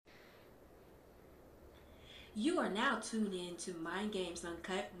You are now tuned in to Mind Games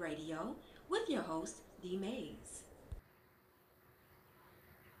Uncut Radio with your host, D Mays.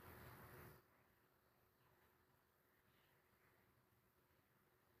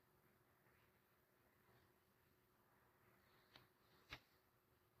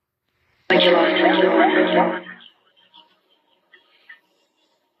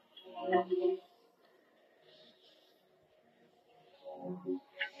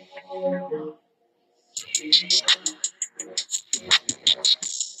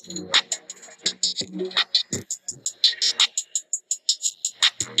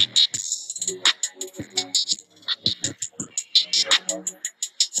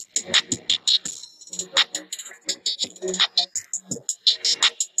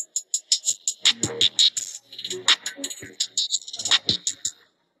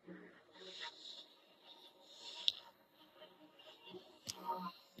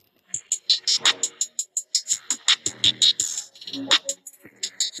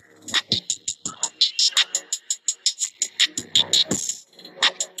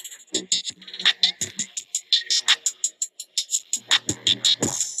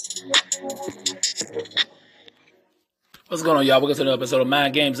 What's going on, y'all? Welcome to another episode of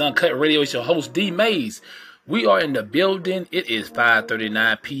Mind Games Uncut Radio. It's your host, D Mays. We are in the building. It is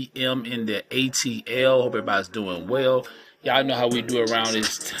 5:39 p.m. in the ATL. Hope everybody's doing well. Y'all know how we do around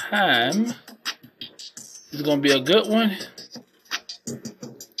this time. This is going to be a good one.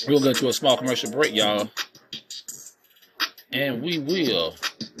 We'll go to a small commercial break, y'all. And we will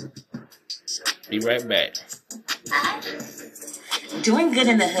be right back. Doing Good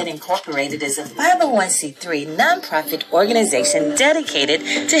in the Hood Incorporated is a 501c3 nonprofit organization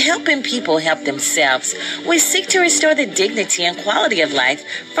dedicated to helping people help themselves. We seek to restore the dignity and quality of life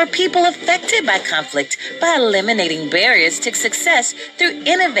for people affected by conflict by eliminating barriers to success through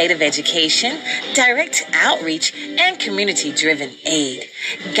innovative education, direct outreach, and community-driven aid.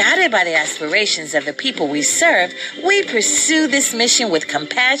 Guided by the aspirations of the people we serve, we pursue this mission with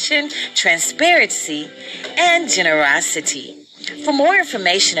compassion, transparency, and generosity. For more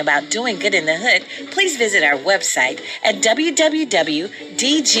information about Doing Good in the Hood, please visit our website at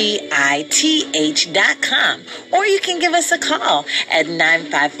www.dgith.com, or you can give us a call at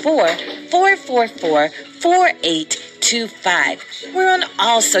 954-444-4825. We're on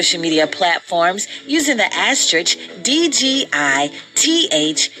all social media platforms using the asterisk DGITHUSA.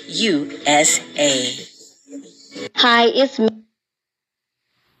 Hi, it's me.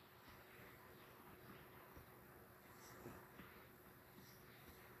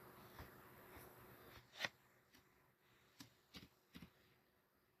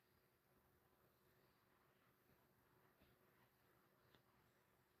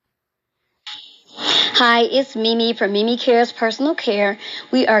 Hi, it's Mimi from Mimi Cares Personal Care.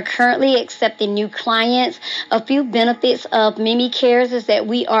 We are currently accepting new clients. A few benefits of Mimi Cares is that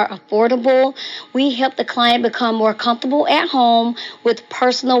we are affordable. We help the client become more comfortable at home with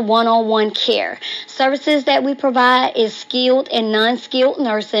personal one-on-one care. Services that we provide is skilled and non-skilled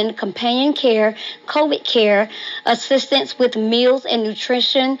nursing, companion care, COVID care, assistance with meals and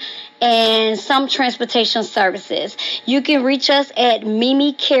nutrition, and some transportation services. You can reach us at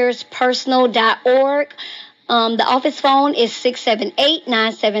mimicarespersonal.org. The office phone is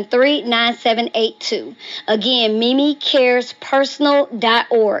 678-973-9782. Again,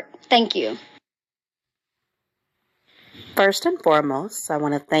 mimicarespersonal.org. Thank you. First and foremost, I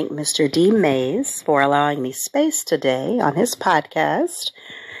want to thank Mr. D. Mays for allowing me space today on his podcast.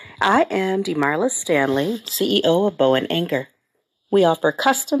 I am Demarla Stanley, CEO of Bow and Anchor. We offer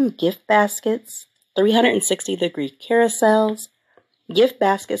custom gift baskets, 360-degree carousels, gift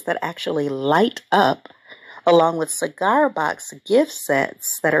baskets that actually light up, along with cigar box gift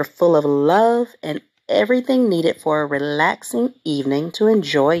sets that are full of love and everything needed for a relaxing evening to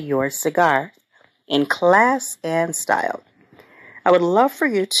enjoy your cigar in class and style. I would love for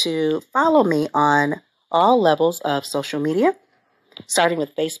you to follow me on all levels of social media, starting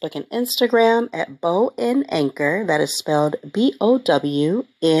with Facebook and Instagram at Bow and Anchor. That is spelled BOWNANCHOR.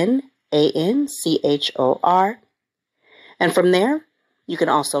 And from there, you can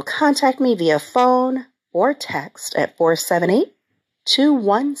also contact me via phone or text at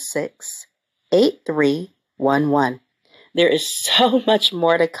 478-216-8311. There is so much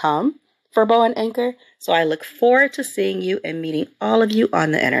more to come for Bow and Anchor, so I look forward to seeing you and meeting all of you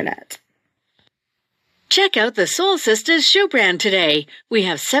on the internet. Check out the Soul Sisters shoe brand today. We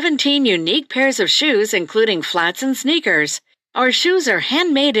have 17 unique pairs of shoes, including flats and sneakers. Our shoes are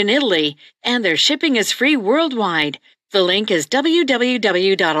handmade in Italy, and their shipping is free worldwide. The link is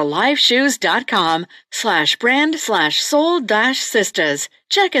www.aliveshoes.com/brand/soul-sisters.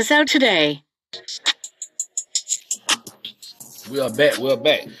 Check us out today. We are back.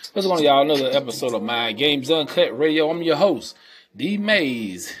 What's going on, y'all? Another episode of Mind Games Uncut Radio. I'm your host, D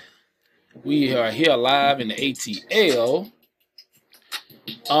Mays. We are here live in the ATL.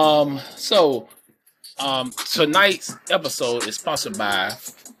 Tonight's episode is sponsored by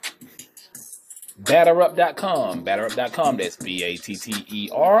BatterUp.com. BatterUp.com. That's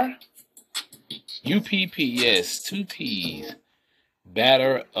BatterUpp. Yes, 2 P's.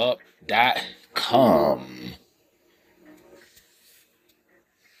 BatterUp.com.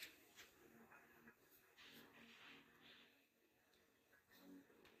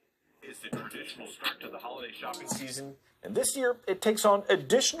 It's the traditional start to the holiday shopping season, and this year it takes on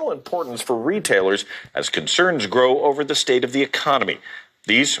additional importance for retailers as concerns grow over the state of the economy.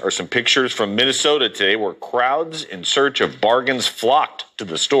 These are some pictures from Minnesota today where crowds in search of bargains flocked to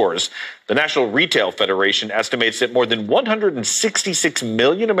the stores. The National Retail Federation estimates that more than 166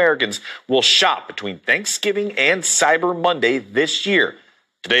 million Americans will shop between Thanksgiving and Cyber Monday this year.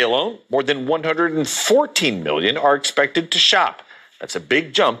 Today alone, more than 114 million are expected to shop. That's a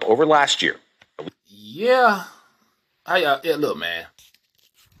big jump over last year. Yeah. Look, man.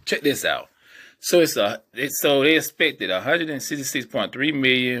 Check this out. So they expected 166.3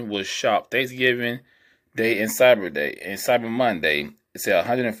 million will shop Thanksgiving Day and Cyber Day and Cyber Monday. It said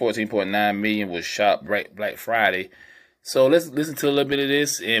 114.9 million will shop Black Friday. So let's listen to a little bit of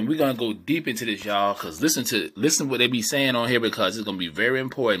this, and we're gonna go deep into this, y'all. Cause listen what they be saying on here, because it's gonna be very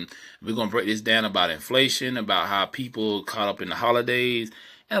important. We're gonna break this down about inflation, about how people caught up in the holidays,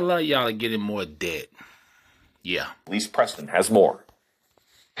 and a lot of y'all are getting more debt. Yeah. Lise Preston has more.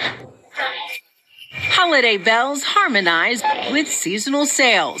 Holiday bells harmonize with seasonal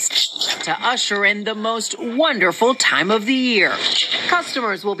sales to usher in the most wonderful time of the year.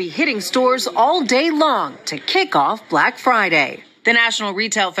 Customers will be hitting stores all day long to kick off Black Friday. The National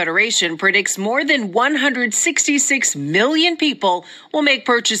Retail Federation predicts more than 166 million people will make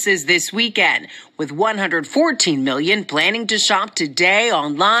purchases this weekend, with 114 million planning to shop today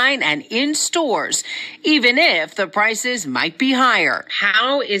online and in stores, even if the prices might be higher.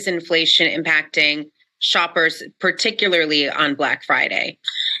 How is inflation impacting shoppers, particularly on Black Friday?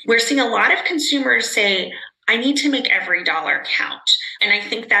 We're seeing a lot of consumers say, I need to make every dollar count. And I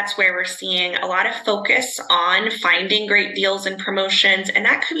think that's where we're seeing a lot of focus on finding great deals and promotions. And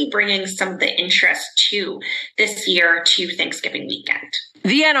that could be bringing some of the interest to this year to Thanksgiving weekend.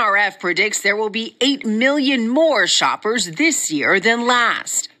 The NRF predicts there will be 8 million more shoppers this year than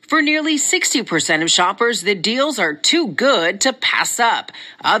last. For nearly 60% of shoppers, the deals are too good to pass up.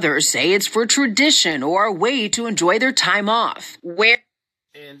 Others say it's for tradition or a way to enjoy their time off.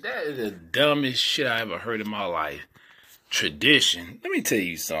 And that is the dumbest shit I ever heard in my life. Tradition. Let me tell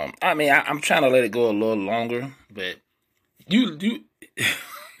you something. I mean, I'm trying to let it go a little longer, but you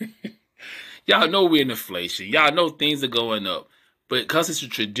y'all know we're in inflation. Y'all know things are going up. But because it's a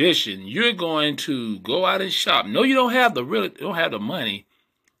tradition, you're going to go out and shop. No, you don't have the money,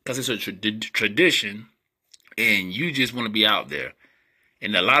 because it's a tradition, and you just want to be out there.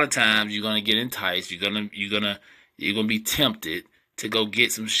 And a lot of times you're gonna get enticed. You're gonna be tempted to go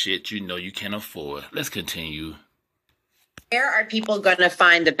get some shit you know you can't afford. Let's continue. Where are people going to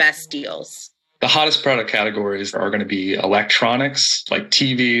find the best deals? The hottest product categories are going to be electronics, like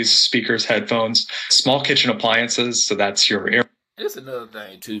TVs, speakers, headphones, small kitchen appliances. So that's your air. It's another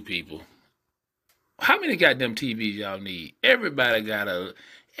thing too, people. How many goddamn TVs y'all need? Everybody got a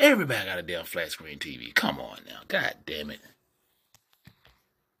damn flat screen TV. Come on now. God damn it.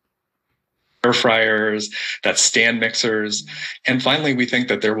 Air fryers, that's stand mixers. And finally, we think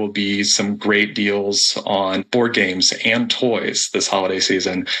that there will be some great deals on board games and toys this holiday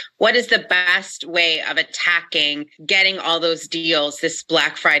season. What is the best way of attacking getting all those deals this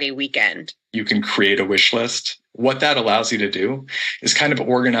Black Friday weekend? You can create a wish list. What that allows you to do is kind of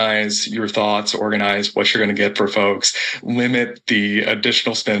organize your thoughts, organize what you're going to get for folks, limit the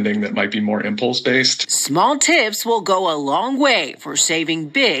additional spending that might be more impulse based. Small tips will go a long way for saving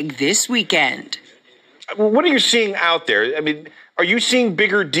big this weekend. What are you seeing out there? I mean, are you seeing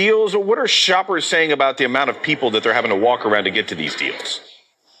bigger deals, or what are shoppers saying about the amount of people that they're having to walk around to get to these deals?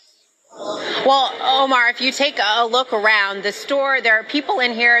 Well, Omar, if you take a look around the store, there are people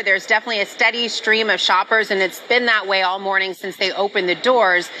in here. There's definitely a steady stream of shoppers, and it's been that way all morning since they opened the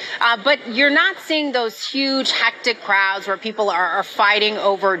doors. But you're not seeing those huge, hectic crowds where people are fighting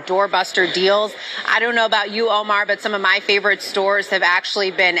over doorbuster deals. I don't know about you, Omar, but some of my favorite stores have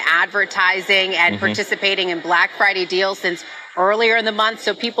actually been advertising and participating in Black Friday deals since earlier in the month.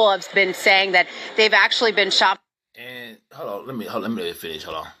 So people have been saying that they've actually been shopping. And hold on, let me finish.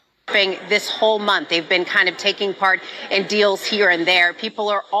 Hold on. this whole month. They've been kind of taking part in deals here and there. People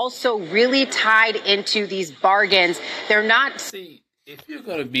are also really tied into these bargains. They're not. See, if you're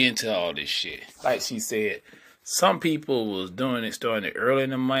going to be into all this shit, like she said, some people was doing it starting it early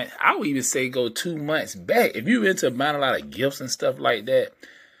in the month. I would even say go 2 months back. If you're into buying a lot of gifts and stuff like that,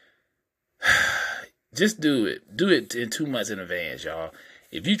 just do it. Do it in 2 months in advance, y'all.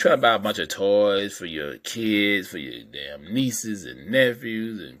 If you try to buy a bunch of toys for your kids, for your damn nieces and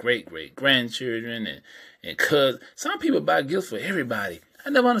nephews and great-great-grandchildren and cousins, some people buy gifts for everybody. I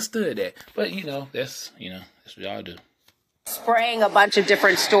never understood that. But, that's what y'all do. Spraying a bunch of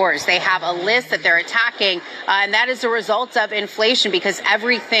different stores. They have a list that they're attacking, and that is a result of inflation because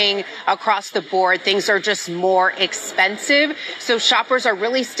everything across the board, things are just more expensive. So shoppers are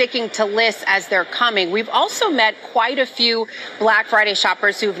really sticking to lists as they're coming. We've also met quite a few Black Friday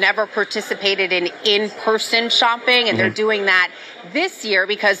shoppers who've never participated in in-person shopping, and they're doing that this year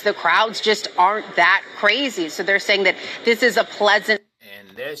because the crowds just aren't that crazy. So they're saying that this is a pleasant.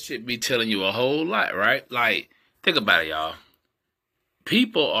 And that should be telling you a whole lot, right? Like, think about it, y'all.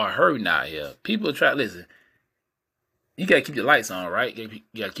 People are hurting out here. People listen, you got to keep your lights on, right? You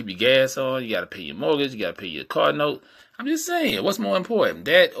got to keep your gas on. You got to pay your mortgage. You got to pay your car note. I'm just saying, what's more important,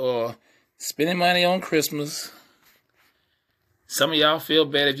 that or spending money on Christmas? Some of y'all feel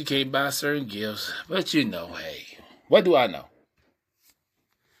bad if you can't buy certain gifts. But hey, what do I know?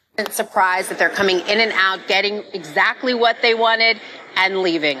 Surprised that they're coming in and out, getting exactly what they wanted and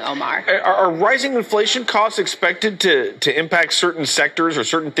leaving, Omar. Are rising inflation costs expected to impact certain sectors or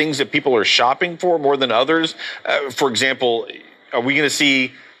certain things that people are shopping for more than others? For example, are we going to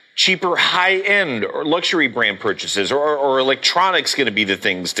see cheaper high-end or luxury brand purchases, or electronics going to be the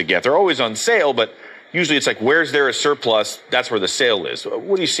things to get? They're always on sale, but usually it's like, where's there a surplus? That's where the sale is.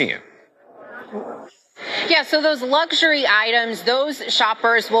 What are you seeing? Yeah, so those luxury items, those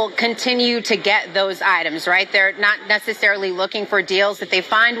shoppers will continue to get those items, right? They're not necessarily looking for deals. If they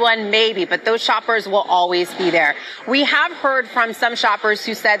find one, maybe, but those shoppers will always be there. We have heard from some shoppers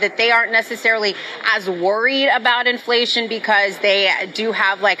who said that they aren't necessarily as worried about inflation because they do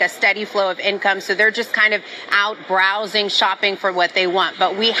have like a steady flow of income. So they're just kind of out browsing, shopping for what they want.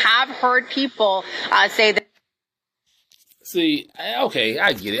 But we have heard people say that. See, okay,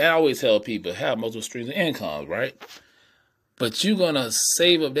 I get it. I always tell people have multiple streams of income, right? But you gonna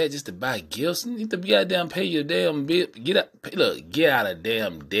save up that just to buy gifts? You need to goddamn pay your damn bill. Get out of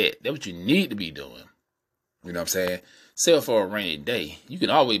damn debt. That's what you need to be doing. You know what I'm saying? Save for a rainy day. You can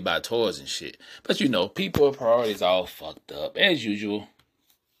always buy toys and shit. But people priorities all fucked up as usual.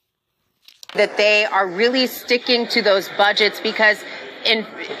 That they are really sticking to those budgets because in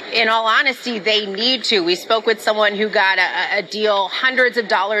all honesty, they need to. We spoke with someone who got a deal, hundreds of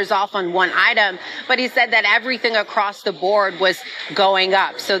dollars off on one item, but he said that everything across the board was going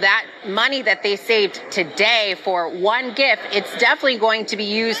up. So that money that they saved today for one gift, it's definitely going to be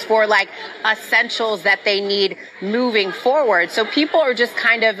used for like essentials that they need moving forward. So people are just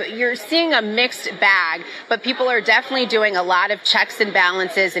you're seeing a mixed bag, but people are definitely doing a lot of checks and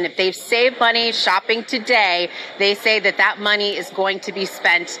balances. And if they've saved money shopping today, they say that money is going to be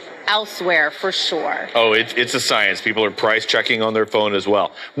spent elsewhere for sure. Oh, it's a science. People are price checking on their phone as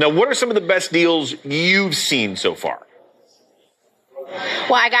well. Now, what are some of the best deals you've seen so far?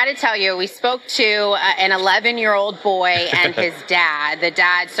 Well, I got to tell you, we spoke to an 11-year-old boy and his dad. The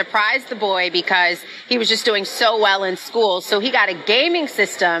dad surprised the boy because he was just doing so well in school. So he got a gaming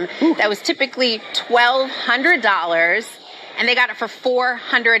system that was typically $1,200, and they got it for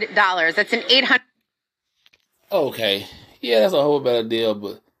 $400. That's an $800. Okay. Yeah, that's a whole better deal,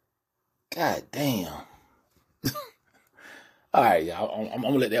 but god damn. All right, y'all. I'm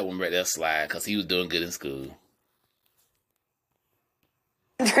going to let that one right there slide because he was doing good in school.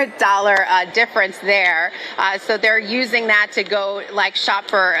 $100 difference there. So they're using that to go shop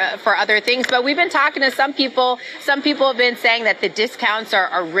for other things. But we've been talking to some people. Some people have been saying that the discounts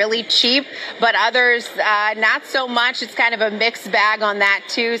are really cheap, but others not so much. It's kind of a mixed bag on that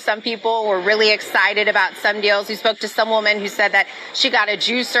too. Some people were really excited about some deals. We spoke to some woman who said that she got a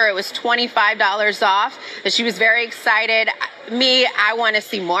juicer. It was $25 off. She was very excited. I want to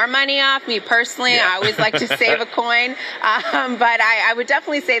see more money off. Me personally, I always like to save a coin. But I would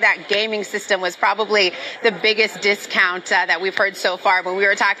definitely say that gaming system was probably the biggest discount that we've heard so far. When we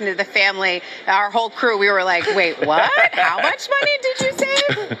were talking to the family, our whole crew, we were like, wait, what? How much money did you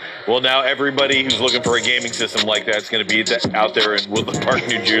save? Well, now everybody who's looking for a gaming system like that is going to be out there in Woodland Park,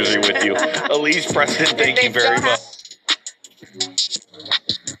 New Jersey with you. Elise Preston, thank you very much.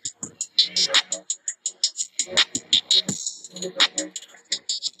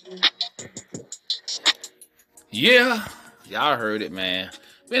 Yeah, y'all heard it, man.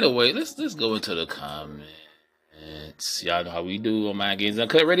 Anyway, let's go into the comments. Y'all know how we do on Mind Games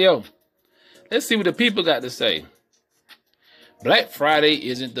Uncut Radio. Let's see what the people got to say. Black Friday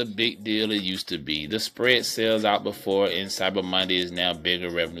isn't the big deal it used to be. The spread sells out before, and Cyber Monday is now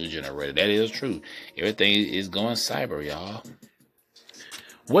bigger revenue generator. That is true. Everything is going cyber, y'all.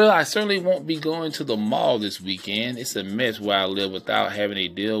 Well, I certainly won't be going to the mall this weekend. It's a mess where I live without having to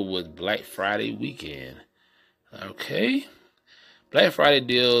deal with Black Friday weekend. Okay. Black Friday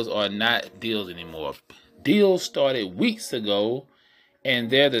deals are not deals anymore. Deals started weeks ago,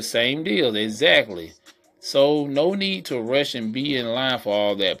 and they're the same deals. Exactly. So no need to rush and be in line for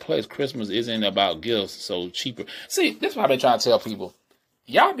all that. Plus, Christmas isn't about gifts, so cheaper. See, that's what I've been trying to tell people.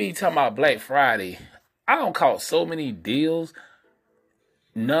 Y'all be talking about Black Friday. I don't call so many deals.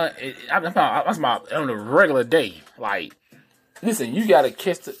 None. I'm on a regular day. Like, listen, you gotta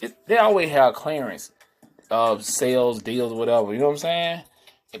catch they always have clearance of sales, deals, whatever. You know what I'm saying?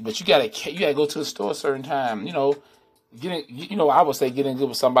 But you gotta go to the store a certain time. You know. I would say getting good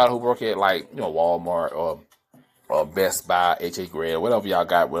with somebody who work at Walmart or Best Buy, HH Grid, whatever y'all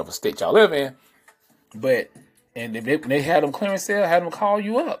got, whatever state y'all live in. But and they had them clearance sale, had them call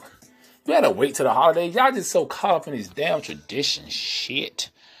you up. You had to wait till the holidays. Y'all just so caught up in this damn tradition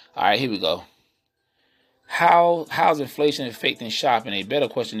shit. All right, here we go. How's inflation affecting shopping? A better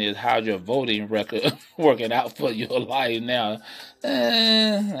question is, how's your voting record working out for your life now?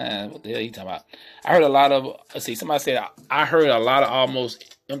 What the hell are you talking about? I heard a lot of, somebody said, I heard a lot of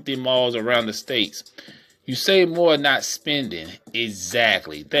almost empty malls around the states. You save more not spending.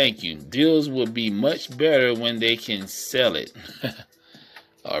 Exactly. Thank you. Deals will be much better when they can sell it.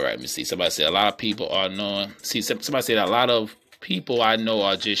 All right, let me see. Somebody said a lot of people are knowing. See, somebody said a lot of people I know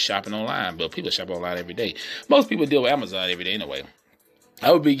are just shopping online, but people shop online every day. Most people deal with Amazon every day anyway.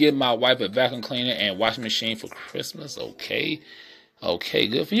 I would be getting my wife a vacuum cleaner and washing machine for Christmas. Okay,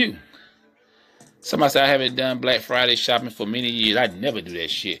 good for you. Somebody said I haven't done Black Friday shopping for many years. I never do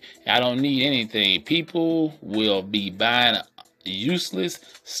that shit. I don't need anything. People will be buying useless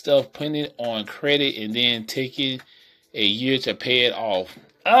stuff, putting it on credit, and then taking a year to pay it off.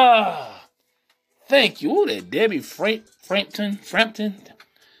 Thank you. Ooh, that Debbie Frampton.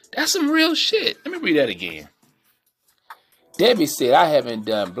 That's some real shit. Let me read that again. Debbie said, I haven't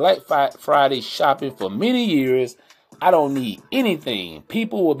done Black Friday shopping for many years. I don't need anything.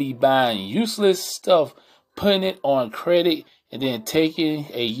 People will be buying useless stuff, putting it on credit, and then taking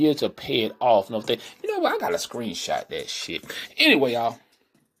a year to pay it off. No thing. You know what? I gotta screenshot that shit. Anyway, y'all.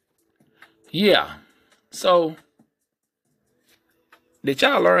 Yeah. So, did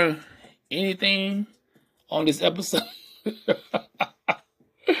y'all learn anything on this episode?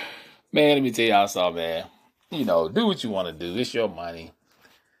 Man, let me tell y'all something, man. You know, do what you want to do. It's your money.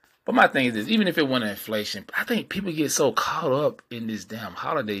 But my thing is this, even if it wasn't inflation, I think people get so caught up in this damn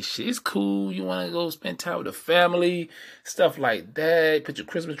holiday shit. It's cool. You want to go spend time with the family, stuff like that. Put your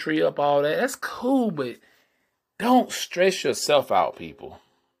Christmas tree up, all that. That's cool, but don't stress yourself out, people,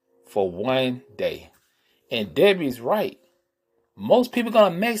 for one day. And Debbie's right. Most people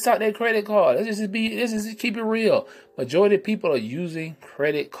gonna max out their credit card. Let's just keep it real. Majority of people are using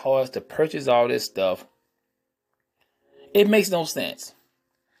credit cards to purchase all this stuff. It makes no sense.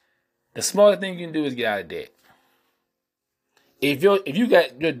 The smartest thing you can do is get out of debt. If you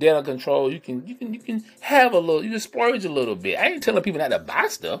got your debt under control, you can have a little, you can splurge a little bit. I ain't telling people not to buy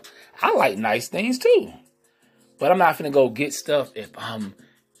stuff. I like nice things too, but I'm not finna go get stuff if I'm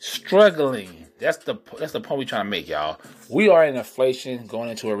struggling. That's the point we're trying to make, y'all. We are in inflation, going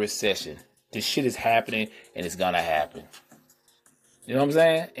into a recession. This shit is happening, and it's gonna happen. You know what I'm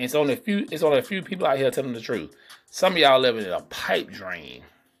saying? And it's only a few people out here telling the truth. Some of y'all living in a pipe dream.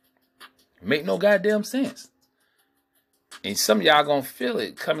 Make no goddamn sense. And some of y'all gonna feel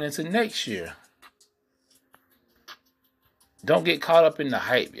it coming into next year. Don't get caught up in the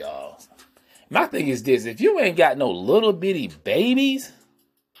hype, y'all. My thing is this: if you ain't got no little bitty babies,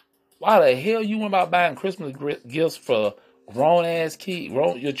 why the hell you want about buying Christmas gifts for grown ass kids?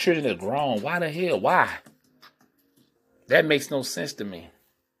 Your children are grown. Why the hell? Why? That makes no sense to me.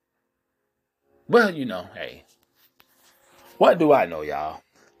 Well, you know, hey, what do I know, y'all?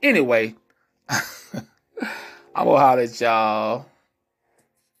 Anyway, I'm gonna holler at y'all.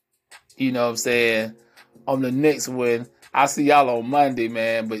 You know what I'm saying? On the next one. I'll see y'all on Monday,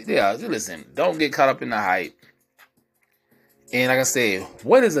 man. But yeah, listen, don't get caught up in the hype. And like I said,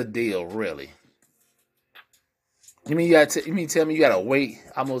 what is a deal, really? You mean tell me you gotta wait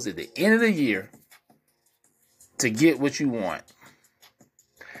almost at the end of the year to get what you want?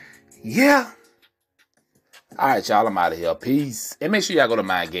 Yeah. All right, y'all, I'm out of here. Peace. And make sure y'all go to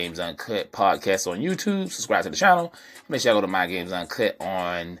Mind Games Uncut podcast on YouTube. Subscribe to the channel. Make sure y'all go to Mind Games Uncut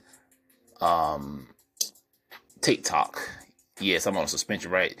on TikTok. Yes, I'm on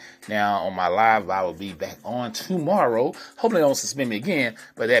suspension right now on my live. I will be back on tomorrow. Hopefully they don't suspend me again.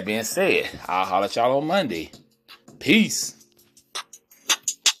 But that being said, I'll holler at y'all on Monday. Peace.